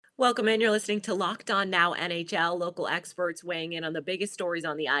Welcome in. You're listening to Locked On Now NHL, local experts weighing in on the biggest stories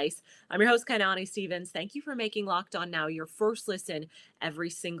on the ice. I'm your host, Kainani Stevens. Thank you for making Locked On Now your first listen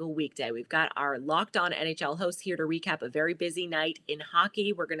every single weekday. We've got our Locked On NHL host here to recap a very busy night in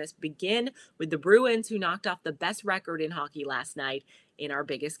hockey. We're going to begin with the Bruins, who knocked off the best record in hockey last night in our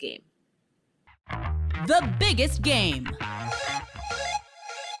biggest game. The biggest game.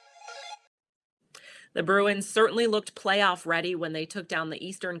 The Bruins certainly looked playoff ready when they took down the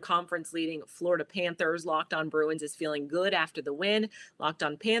Eastern Conference leading Florida Panthers. Locked On Bruins is feeling good after the win. Locked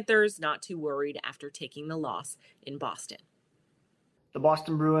On Panthers not too worried after taking the loss in Boston. The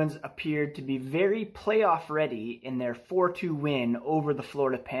Boston Bruins appeared to be very playoff ready in their 4-2 win over the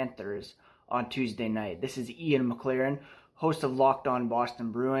Florida Panthers on Tuesday night. This is Ian McLaren, host of Locked On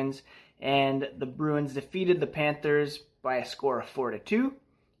Boston Bruins, and the Bruins defeated the Panthers by a score of 4-2.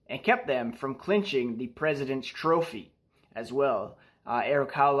 And kept them from clinching the President's Trophy as well.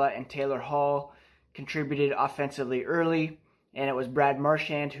 Erik Haula and Taylor Hall contributed offensively early, and it was Brad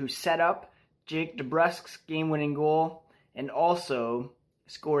Marchand who set up Jake DeBrusk's game-winning goal and also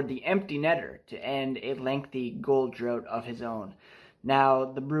scored the empty netter to end a lengthy goal drought of his own. Now,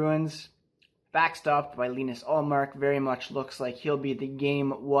 the Bruins, backstopped by Linus Ullmark, very much looks like he'll be the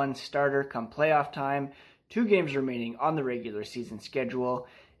Game 1 starter come playoff time. 2 games remaining on the regular season schedule,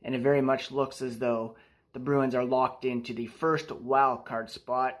 and it very much looks as though the Bruins are locked into the first wild card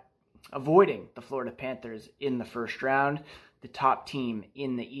spot, avoiding the Florida Panthers in the first round, the top team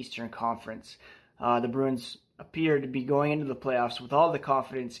in the Eastern Conference. The Bruins appear to be going into the playoffs with all the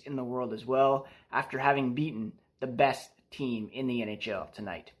confidence in the world as well, after having beaten the best team in the NHL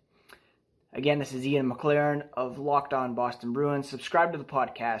tonight. Again, this is Ian McLaren of Locked On Boston Bruins. Subscribe to the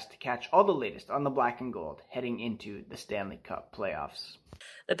podcast to catch all the latest on the black and gold heading into the Stanley Cup playoffs.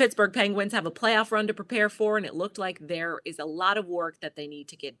 The Pittsburgh Penguins have a playoff run to prepare for, and it looked like there is a lot of work that they need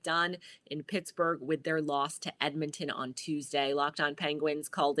to get done in Pittsburgh with their loss to Edmonton on Tuesday. Locked On Penguins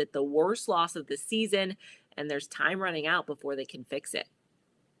called it the worst loss of the season, and there's time running out before they can fix it.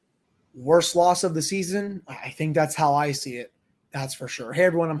 Worst loss of the season? I think that's how I see it. That's for sure. Hey,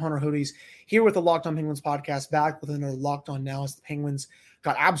 everyone, I'm Hunter Hoodies here with the Locked On Penguins podcast, back with another Locked On Now as the Penguins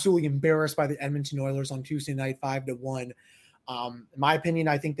got absolutely embarrassed by the Edmonton Oilers on Tuesday night, 5-1. In my opinion,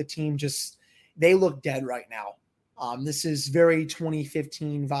 I think the team they look dead right now. This is very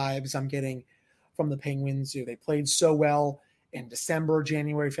 2015 vibes I'm getting from the Penguins. They played so well in December,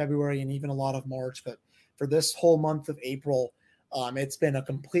 January, February, and even a lot of March. But for this whole month of April, it's been a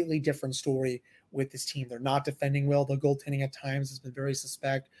completely different story with this team. They're not defending well. The goaltending at times has been very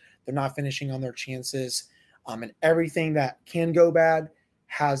suspect. They're not finishing on their chances. And everything that can go bad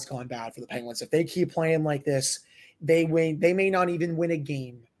has gone bad for the Penguins. If they keep playing like this, they may not even win a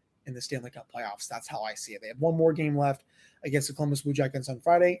game in the Stanley Cup playoffs. That's how I see it. They have one more game left against the Columbus Blue Jackets on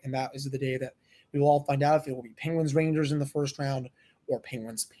Friday, and that is the day that we will all find out if it will be Penguins-Rangers in the first round or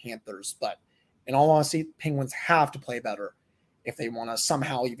Penguins-Panthers. But in all honesty, Penguins have to play better if they want to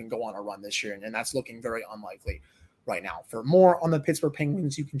somehow even go on a run this year, and that's looking very unlikely right now. For more on the Pittsburgh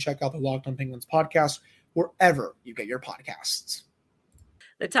Penguins, you can check out the Locked On Penguins podcast wherever you get your podcasts.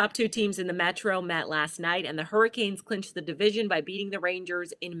 The top 2 teams in the Metro met last night, and the Hurricanes clinched the division by beating the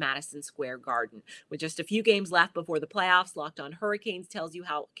Rangers in Madison Square Garden. With just a few games left before the playoffs, Locked On Hurricanes tells you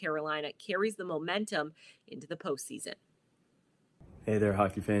how Carolina carries the momentum into the postseason. Hey there,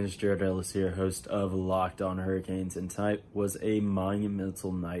 hockey fans. Jared Ellis here, host of Locked On Hurricanes, and tonight was a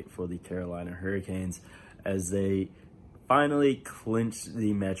monumental night for the Carolina Hurricanes as they finally clinched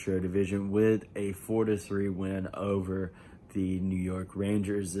the Metro Division with a 4-3 win over the New York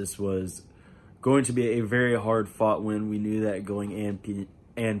Rangers. This was going to be a very hard-fought win. We knew that going in,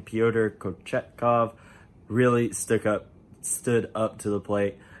 and Pyotr Kochetkov really stood up to the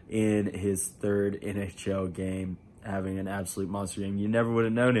plate in his 3rd NHL game, having an absolute monster game. You never would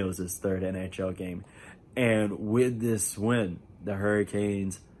have known it was his 3rd NHL game. And with this win, the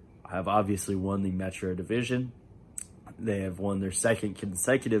Hurricanes have obviously won the Metro Division. They have won their 2nd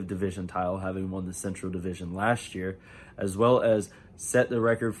consecutive division title, having won the Central Division last year, as well as set the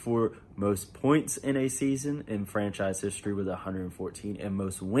record for most points in a season in franchise history with 114 and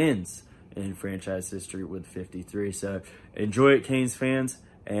most wins in franchise history with 53. So enjoy it, Canes fans,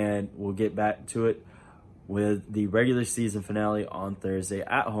 and we'll get back to it with the regular season finale on Thursday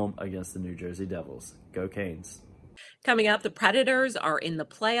at home against the New Jersey Devils. Go Canes. Coming up, the Predators are in the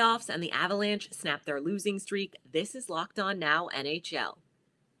playoffs and the Avalanche snap their losing streak. This is Locked On Now NHL.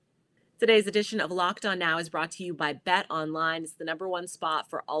 Today's edition of Locked On Now is brought to you by Bet Online. It's the #1 spot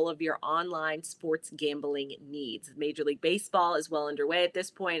for all of your online sports gambling needs. Major League Baseball is well underway at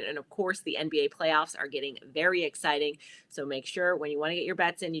this point, and of course, the NBA playoffs are getting very exciting. So make sure when you want to get your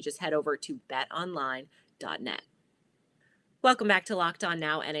bets in, you just head over to betonline.net. Welcome back to Locked On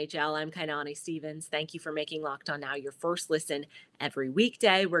Now NHL. I'm Kainani Stevens. Thank you for making Locked On Now your first listen every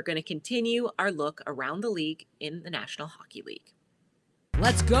weekday. We're going to continue our look around the league in the National Hockey League.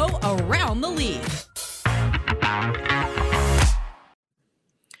 Let's go around the league.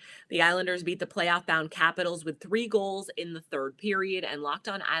 The Islanders beat the playoff-bound Capitals with 3 goals in the third period, and Locked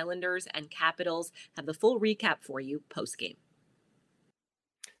On Islanders and Capitals have the full recap for you post-game.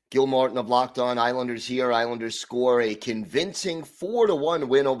 Gil Martin of Locked On Islanders here. Islanders score a convincing 4-1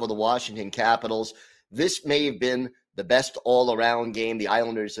 win over the Washington Capitals. This may have been the best all-around game the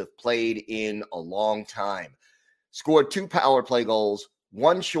Islanders have played in a long time. Scored 2 power play goals,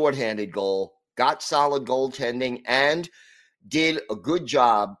 1 shorthanded goal, got solid goaltending, and did a good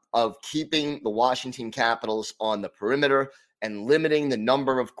job of keeping the Washington Capitals on the perimeter and limiting the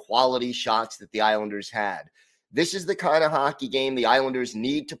number of quality shots that the Islanders had. This is the kind of hockey game the Islanders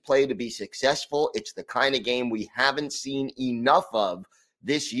need to play to be successful. It's the kind of game we haven't seen enough of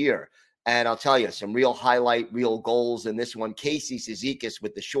this year. And I'll tell you, some real highlight, real goals in this one. Casey Cizikas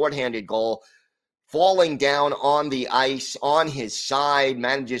with the shorthanded goal, falling down on the ice on his side,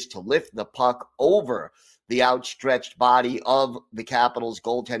 manages to lift the puck over the outstretched body of the Capitals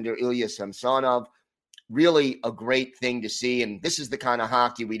goaltender Ilya Samsonov. Really a great thing to see, and this is the kind of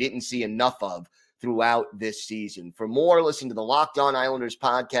hockey we didn't see enough of throughout this season. For more, listen to the Locked On Islanders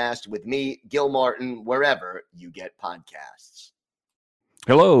podcast with me, Gil Martin, wherever you get podcasts.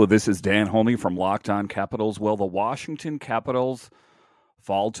 Hello, this is Dan Holney from Locked On Capitals. Well, the Washington Capitals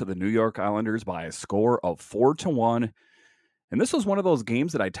fall to the New York Islanders by a score of 4-1. And this was one of those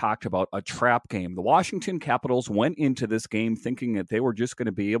games that I talked about, a trap game. The Washington Capitals went into this game thinking that they were just going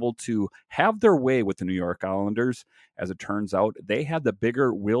to be able to have their way with the New York Islanders. As it turns out, they had the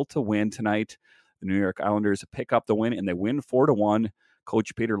bigger will to win tonight. The New York Islanders pick up the win, and they win 4-1.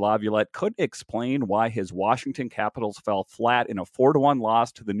 Coach Peter Laviolette couldn't explain why his Washington Capitals fell flat in a 4-1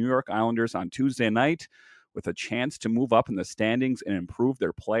 loss to the New York Islanders on Tuesday night, with a chance to move up in the standings and improve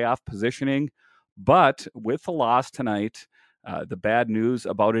their playoff positioning. But with the loss tonight, the bad news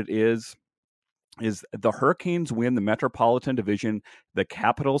about it is the Hurricanes win the Metropolitan Division. The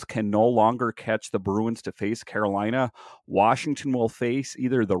Capitals can no longer catch the Bruins to face Carolina. Washington will face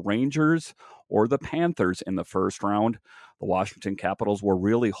either the Rangers or the Panthers in the first round. The Washington Capitals were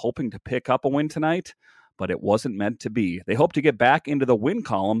really hoping to pick up a win tonight, but it wasn't meant to be. They hope to get back into the win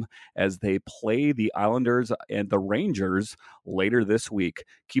column as they play the Islanders and the Rangers later this week.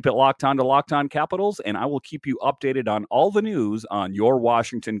 Keep it locked on to Locked On Capitals, and I will keep you updated on all the news on your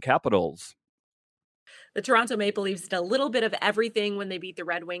Washington Capitals. The Toronto Maple Leafs did a little bit of everything when they beat the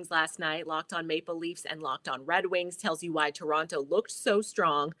Red Wings last night. Locked On Maple Leafs and Locked On Red Wings tells you why Toronto looked so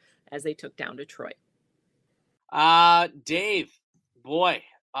strong as they took down Detroit. Dave, boy,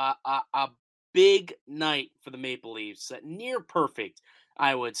 a big night for the Maple Leafs. Near perfect,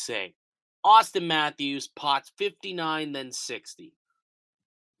 I would say. Austin Matthews pots 59, then 60.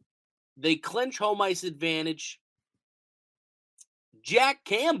 They clinch home ice advantage. Jack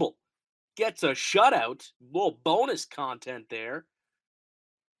Campbell gets a shutout. Little bonus content there.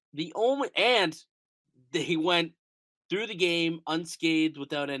 And they went through the game unscathed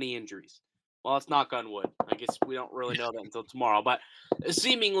without any injuries. Well, let's knock on wood. I guess we don't really know that until tomorrow, but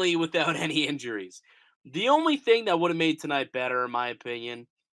seemingly without any injuries. The only thing that would have made tonight better, in my opinion,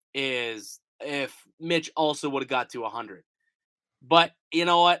 is if Mitch also would have got to 100. But you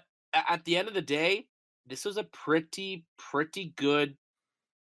know what? At the end of the day, this was a pretty good,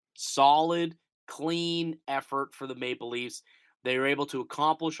 solid, clean effort for the Maple Leafs. They were able to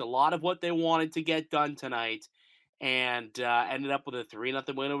accomplish a lot of what they wanted to get done tonight and ended up with a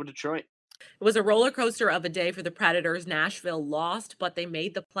 3-0 win over Detroit. It was a roller coaster of a day for the Predators. Nashville lost, but they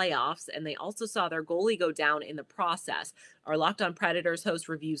made the playoffs, and they also saw their goalie go down in the process. Our Locked On Predators host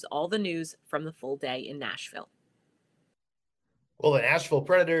reviews all the news from the full day in Nashville. Well, the Nashville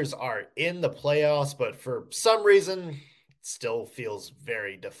Predators are in the playoffs, but for some reason, it still feels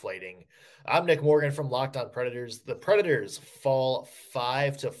very deflating. I'm Nick Morgan from Locked On Predators. The Predators fall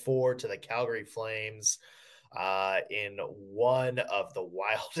 5-4 to the Calgary Flames. In one of the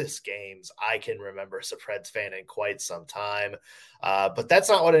wildest games I can remember as a Preds fan in quite some time. But that's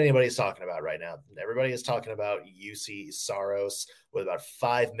not what anybody's talking about right now. Everybody is talking about UC Saros with about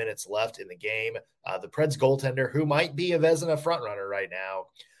 5 minutes left in the game. The Preds goaltender, who might be a Vezina frontrunner right now,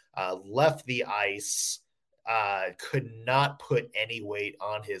 left the ice could not put any weight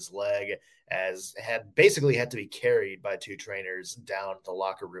on his leg, as basically had to be carried by two trainers down the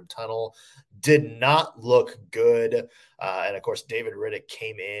locker room tunnel. Did not look good. And of course, David Riddick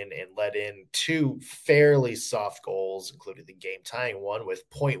came in and let in two fairly soft goals, including the game tying one with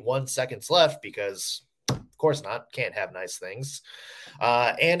 0.1 seconds left, because of course not, can't have nice things.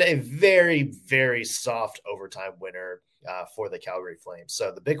 And a very, very soft overtime winner for the Calgary Flames.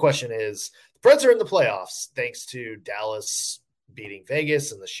 So the big question is, the Preds are in the playoffs thanks to Dallas beating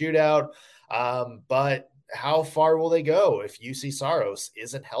Vegas in the shootout. But how far will they go if UC Saros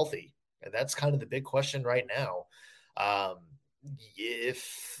isn't healthy? And that's kind of the big question right now.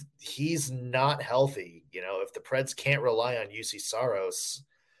 If he's not healthy, if the Preds can't rely on UC Saros,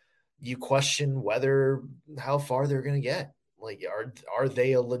 you question how far they're going to get. Like, are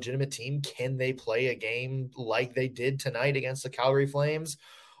they a legitimate team? Can they play a game like they did tonight against the Calgary Flames?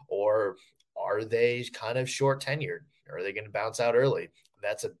 Or are they kind of short tenured? Are they going to bounce out early?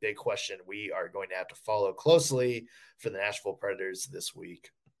 That's a big question we are going to have to follow closely for the Nashville Predators this week.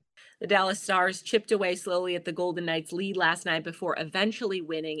 The Dallas Stars chipped away slowly at the Golden Knights' lead last night before eventually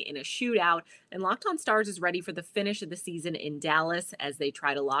winning in a shootout. And Locked On Stars is ready for the finish of the season in Dallas as they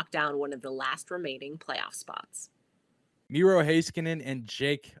try to lock down one of the last remaining playoff spots. Miro Heiskanen and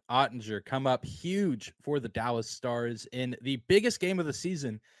Jake Ottinger come up huge for the Dallas Stars in the biggest game of the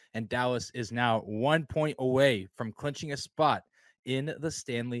season, and Dallas is now 1 point away from clinching a spot in the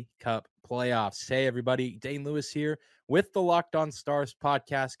Stanley Cup playoffs. Hey, everybody, Dane Lewis here with the Locked On Stars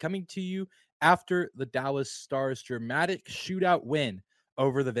podcast, coming to you after the Dallas Stars' dramatic shootout win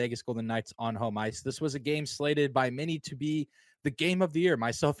over the Vegas Golden Knights on home ice. This was a game slated by many to be the game of the year,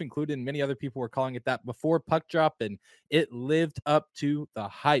 myself included, and many other people were calling it that before puck drop, and it lived up to the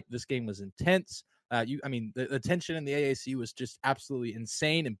hype. This game was intense. The tension in the AAC was just absolutely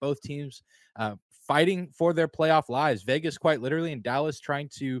insane, and both teams fighting for their playoff lives. Vegas quite literally, and Dallas trying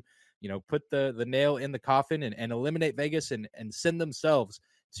to, put the nail in the coffin and eliminate Vegas and send themselves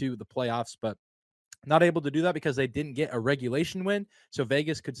to the playoffs, but not able to do that because they didn't get a regulation win. So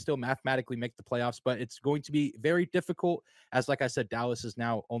Vegas could still mathematically make the playoffs, but it's going to be very difficult as, like I said, Dallas is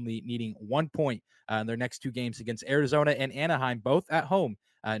now only needing 1 point in their next two games against Arizona and Anaheim, both at home.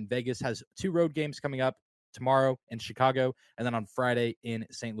 And Vegas has two road games coming up tomorrow in Chicago and then on Friday in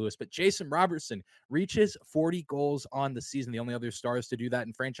St. Louis. But Jason Robertson reaches 40 goals on the season. The only other Stars to do that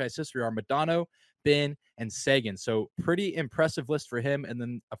in franchise history are Modano, Benn, and Seguin. So pretty impressive list for him. And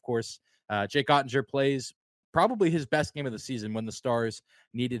then, of course, Jake Ottinger plays probably his best game of the season when the Stars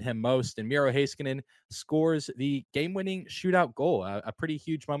needed him most. And Miro Heiskanen scores the game-winning shootout goal. A pretty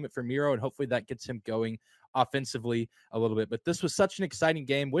huge moment for Miro, and hopefully that gets him going offensively a little bit. But this was such an exciting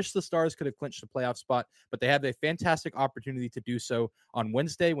game. Wish the Stars could have clinched a playoff spot, but they have a fantastic opportunity to do so on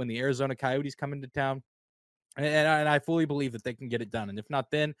Wednesday when the Arizona Coyotes come into town. And I fully believe that they can get it done. And if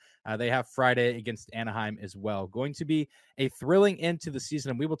not, then they have Friday against Anaheim as well. Going to be a thrilling end to the season.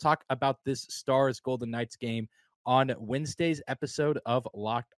 And we will talk about this Stars Golden Knights game on Wednesday's episode of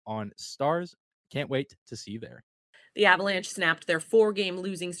Locked On Stars. Can't wait to see you there. The Avalanche snapped their 4-game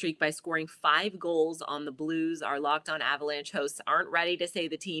losing streak by scoring 5 goals on the Blues. Our Locked On Avalanche hosts aren't ready to say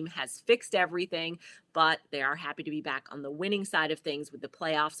the team has fixed everything, but they are happy to be back on the winning side of things with the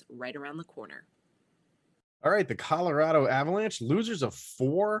playoffs right around the corner. All right, the Colorado Avalanche, losers of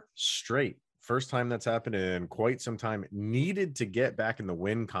 4 straight. First time that's happened in quite some time. Needed to get back in the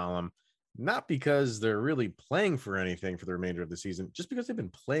win column, not because they're really playing for anything for the remainder of the season, just because they've been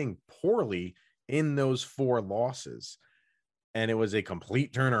playing poorly in those 4 losses. And it was a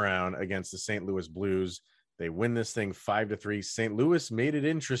complete turnaround against the St. Louis Blues. They win this thing 5-3. St. Louis made it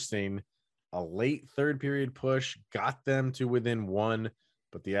interesting. A late third period push got them to within 1,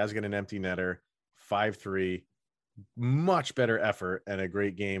 but the Avs got an empty netter. 5-3, much better effort and a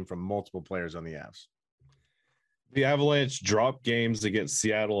great game from multiple players on the Avs. The Avalanche dropped games against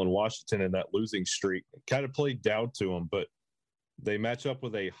Seattle and Washington in that losing streak. It kind of played down to them, but they match up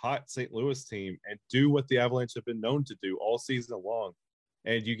with a hot St. Louis team and do what the Avalanche have been known to do all season long.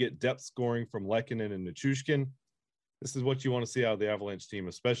 And you get depth scoring from Lehkonen and Nichushkin. This is what you want to see out of the Avalanche team,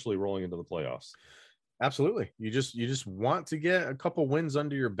 especially rolling into the playoffs. Absolutely. You just want to get a couple wins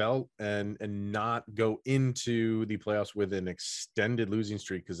under your belt and not go into the playoffs with an extended losing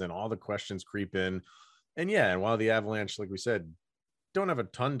streak, because then all the questions creep in. And while the Avalanche, like we said, don't have a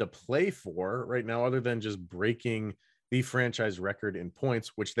ton to play for right now other than just breaking the franchise record in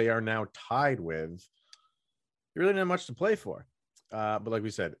points, which they are now tied with, they really didn't have much to play for. But like we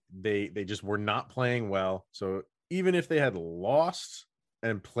said, they just were not playing well. So even if they had lost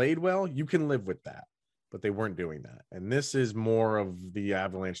and played well, you can live with that. But they weren't doing that. And this is more of the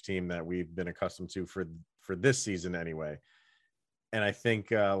Avalanche team that we've been accustomed to for for this season anyway. And I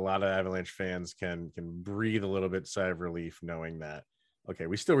think a lot of Avalanche fans can breathe a little bit sigh of relief knowing that, okay,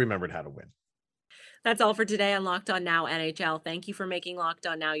 we still remembered how to win. That's all for today on Locked On Now NHL. Thank you for making Locked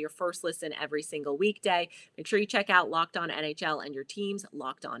On Now your first listen every single weekday. Make sure you check out Locked On NHL and your team's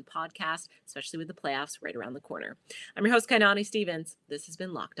Locked On podcast, especially with the playoffs right around the corner. I'm your host, Kainani Stevens. This has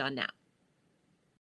been Locked On Now.